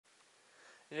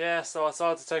Yeah, so I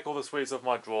decided to take all the sweets off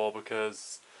my drawer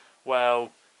because,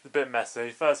 well, it's a bit messy.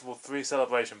 First of all, 3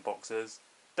 celebration boxes.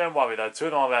 Don't worry though, 2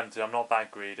 of them are empty, I'm not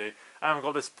that greedy. And I've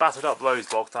got this battered up rose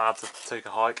box that I had to take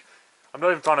a hike. I'm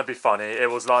not even trying to be funny, it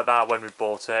was like that when we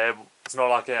bought it. It's not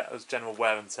like it was general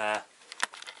wear and tear.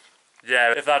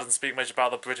 Yeah, if that doesn't speak much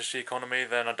about the British economy,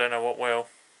 then I don't know what will.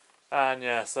 And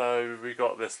yeah, so we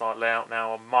got this like layout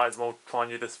now. I might as well try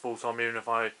and use this full time even if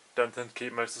I don't tend to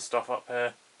keep most of the stuff up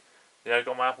here. Yeah, I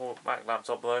got my Apple Mac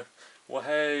laptop though. Well,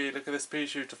 hey, look at this pea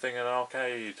shooter thing in an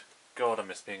arcade. God, I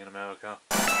miss being in America.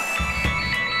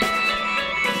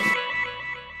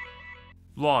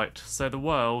 Right, so the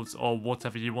worlds, or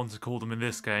whatever you want to call them in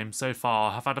this game, so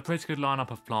far have had a pretty good lineup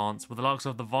of plants, with the likes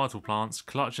of the vital plants,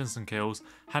 clutch instant kills,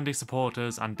 handy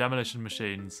supporters, and demolition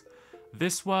machines.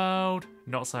 This world,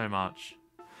 not so much.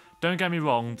 Don't get me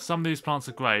wrong, some of these plants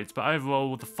are great, but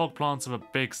overall the fog plants are a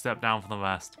big step down from the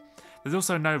rest. There's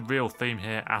also no real theme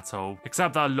here at all,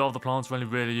 except that a lot of the plants are only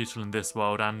really useful in this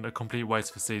world and a complete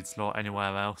waste for seed slot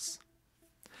anywhere else.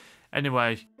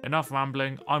 Anyway, enough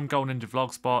rambling, I'm Golden Ninja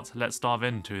Vlogspot, let's dive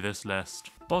into this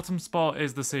list. Bottom spot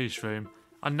is the sea shroom.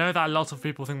 I know that a lot of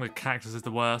people think that cactus is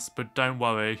the worst, but don't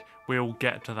worry, we'll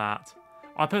get to that.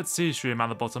 I put sea shroom at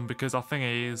the bottom because I think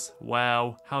he's,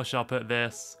 well, how shall I put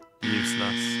this?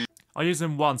 Useless. I used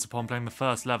him once upon playing the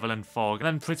first level in Fog, and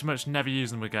then pretty much never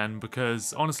used him again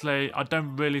because, honestly, I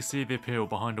don't really see the appeal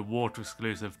behind a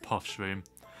water-exclusive Puff Shroom.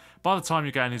 By the time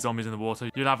you get any zombies in the water,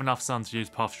 you'll have enough sun to use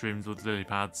Puff Shrooms with lily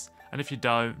pads, and if you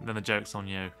don't, then the joke's on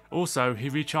you. Also, he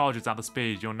recharges at the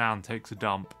speed your Nan takes a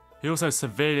dump. He also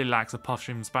severely lacks a Puff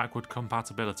Shroom's backward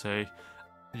compatibility.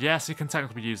 Yes, he can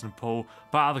technically be used in a pool,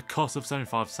 but at the cost of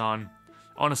 75 sun.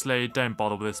 Honestly, don't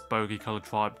bother with this bogey coloured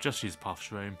tribe, just use Puff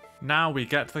Shroom. Now we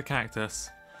get to the cactus.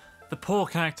 The poor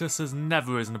cactus has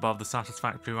never risen above the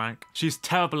satisfactory rank. She's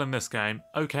terrible in this game,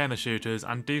 okay in the shooters,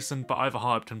 and decent but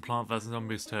overhyped in Plant vs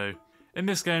Zombies 2. In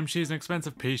this game, she's an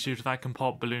expensive pea shooter that can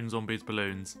pop balloon zombies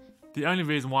balloons. The only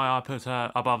reason why I put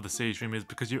her above the sea shroom is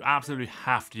because you absolutely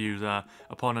have to use her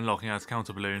upon unlocking her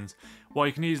counter balloons, while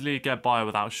you can easily get by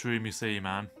without Shroom you see,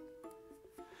 man.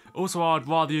 Also, I'd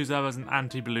rather use her as an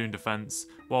anti-balloon defense,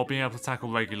 while being able to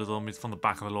tackle regular zombies from the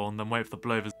back of the lawn than wait for the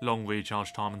blower's long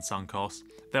recharge time and sun cost.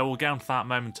 Though we'll get onto that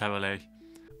momentarily.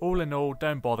 All in all,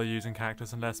 don't bother using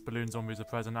cactus unless balloon zombies are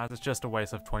present, as it's just a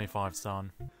waste of 25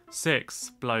 sun.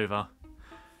 6. Blover.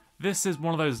 This is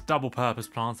one of those double-purpose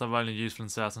plants that are only useful in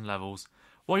certain levels,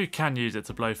 while you can use it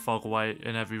to blow fog away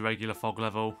in every regular fog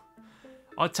level.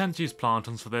 I tend to use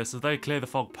plantains for this, as they clear the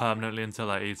fog permanently until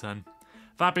they're eaten.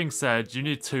 That being said, you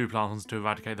need 2 plantains to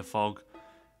eradicate the fog,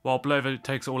 while Blover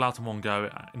takes it all out in one go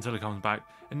until it comes back,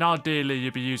 and ideally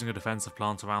you'd be using a defensive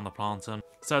plant around the plantain,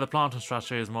 so the plantain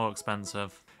strategy is more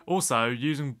expensive. Also,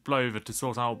 using Blover to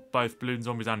sort out both balloon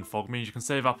zombies and fog means you can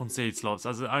save up on seed slots,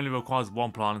 as it only requires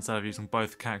 1 plant instead of using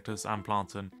both cactus and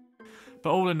plantain.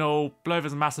 But all in all,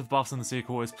 Blover's massive buffs in the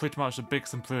sequel is pretty much the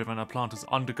biggest improvement a plant has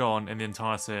undergone in the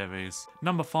entire series.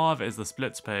 Number 5 is the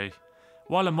Split Pea.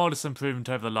 While a modest improvement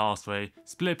over the last 3,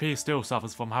 Split Pea still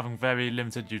suffers from having very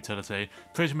limited utility,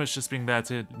 pretty much just being there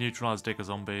to neutralise digger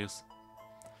zombies.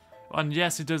 And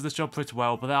yes, he does this job pretty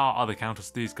well, but there are other counters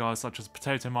to these guys, such as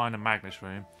Potato Mine and Magnet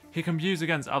Shroom. He can be used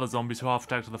against other zombies who are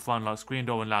protected at the front like Screen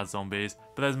Door and Lad zombies,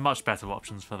 but there's much better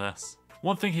options for this.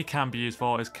 One thing he can be used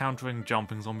for is countering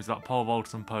jumping zombies like Pole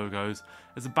Vaulters and Pogos,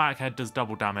 as the backhead does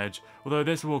double damage, although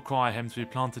this will require him to be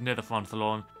planted near the front of the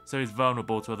lawn, so he's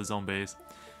vulnerable to other zombies.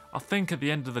 I think at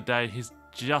the end of the day, he's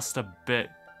just a bit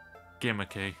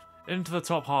gimmicky. Into the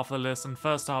top half of the list, and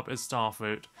first up is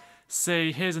Starfruit.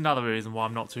 See, here's another reason why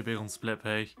I'm not too big on Split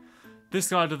Pea. This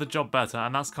guy did the job better,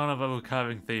 and that's kind of a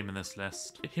recurring theme in this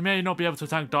list. He may not be able to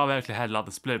attack directly ahead like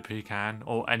the Split Pea can,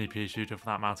 or any pea shooter for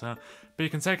that matter, but he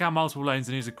can take out multiple lanes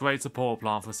and use a great support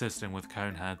plant for assisting with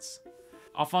cone heads.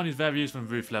 I find he's very useful in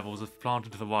roof levels if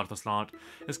planted to the right of the slant,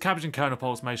 as cabbage and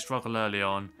conopulse may struggle early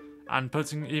on, and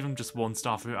putting even just 1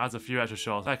 Starfruit adds a few extra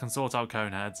shots that can sort out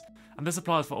cone heads, and this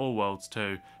applies for all worlds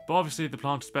too, but obviously the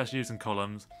plant is best used in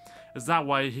columns, as that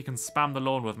way he can spam the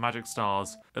lawn with magic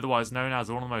stars, otherwise known as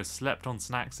one of the most slept on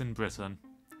snacks in Britain.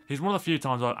 He's one of the few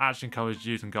times I've actually encouraged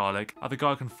using garlic, as the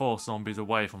guy can force zombies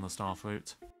away from the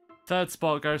Starfruit. Third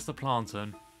spot goes to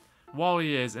Plantain. While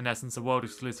he is, in essence, a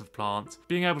world-exclusive plant,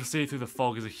 being able to see through the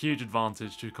fog is a huge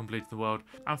advantage to complete the world,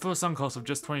 and for a sunk cost of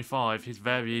just 25, he's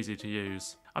very easy to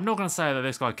use. I'm not going to say that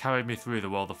this guy carried me through the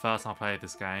world the first time I played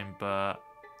this game, but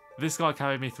this guy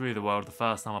carried me through the world the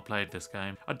first time I played this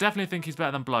game. I definitely think he's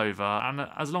better than Blover, and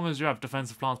as long as you have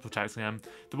defensive plants protecting him,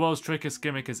 the world's trickiest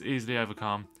gimmick is easily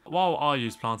overcome. While I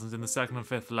use plantains in the 2nd and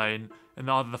 5th lane, in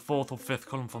either the 4th or 5th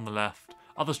column from the left,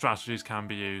 other strategies can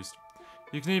be used.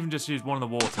 You can even just use one of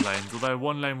the water lanes, although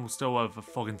one lane will still have a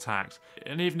fog intact.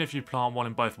 And even if you plant one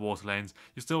in both water lanes,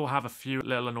 you still have a few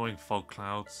little annoying fog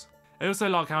clouds. I also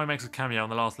like how he makes a cameo on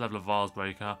the last level of Vase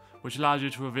Breaker, which allows you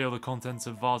to reveal the contents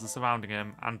of vases surrounding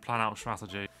him and plan out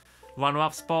strategy.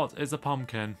 Runner-up spot is a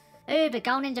pumpkin. Ooh, but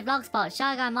Golden Ninja Vlogspot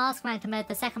should go mask ranked him as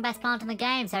the second best plant in the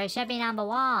game, so it should be number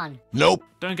 1. Nope.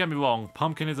 Don't get me wrong,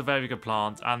 pumpkin is a very good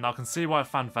plant, and I can see why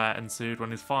fanfare ensued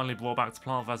when he's finally brought back to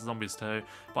Plant vs Zombies 2,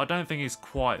 but I don't think he's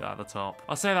quite at the top.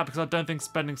 I say that because I don't think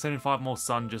spending 75 more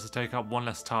sun just to take up one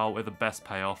less tile is the best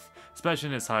payoff, especially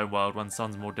in its home world when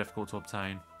sun's more difficult to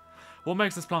obtain. What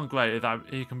makes this plant great is that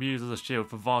he can be used as a shield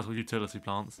for vital utility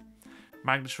plants.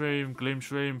 Magnet Shroom, Gloom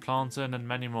Shroom, Plantain, and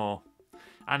many more.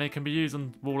 And it can be used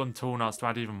on wall and tool nuts to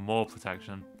add even more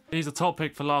protection. He's a top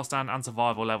pick for last stand and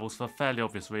survival levels for fairly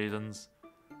obvious reasons.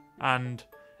 And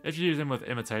if you use him with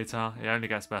Imitator, it only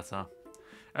gets better.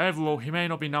 Overall, he may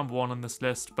not be number 1 on this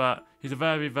list, but he's a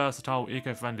very versatile,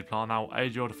 eco-friendly plant that will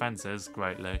aid your defences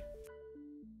greatly.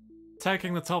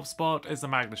 Taking the top spot is the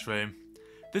Magnet Shroom.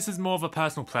 This is more of a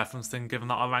personal preference thing given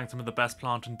that I ranked him as the best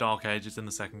plant in Dark Ages in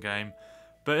the second game.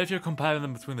 But if you're comparing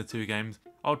them between the two games,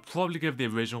 I would probably give the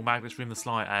original Magnet Shroom the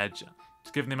slight edge,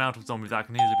 given the amount of zombies that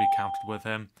can easily be countered with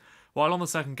him, while on the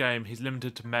second game he's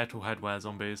limited to metal headwear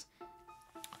zombies.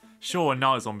 Sure,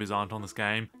 night zombies aren't on this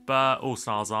game, but all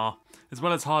stars are, as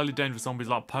well as highly dangerous zombies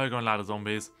like pogo and ladder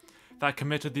zombies, that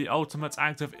committed the ultimate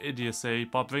act of idiocy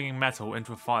by bringing metal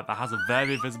into a fight that has a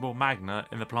very visible magnet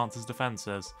in the plant's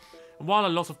defences. And while a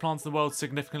lot of plants in the world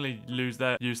significantly lose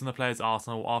their use in the player's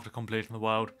arsenal after completing the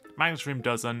world, Magnet Shroom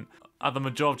doesn't, and the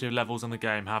majority of levels in the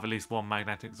game have at least one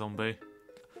magnetic zombie.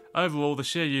 Overall, the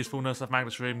sheer usefulness of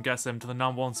Magnet Shroom gets him to the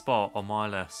number 1 spot on my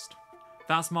list.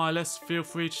 That's my list, feel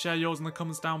free to share yours in the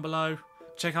comments down below.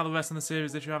 Check out the rest of the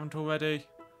series if you haven't already.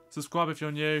 Subscribe if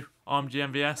you're new. I'm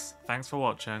GMVS, thanks for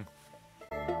watching.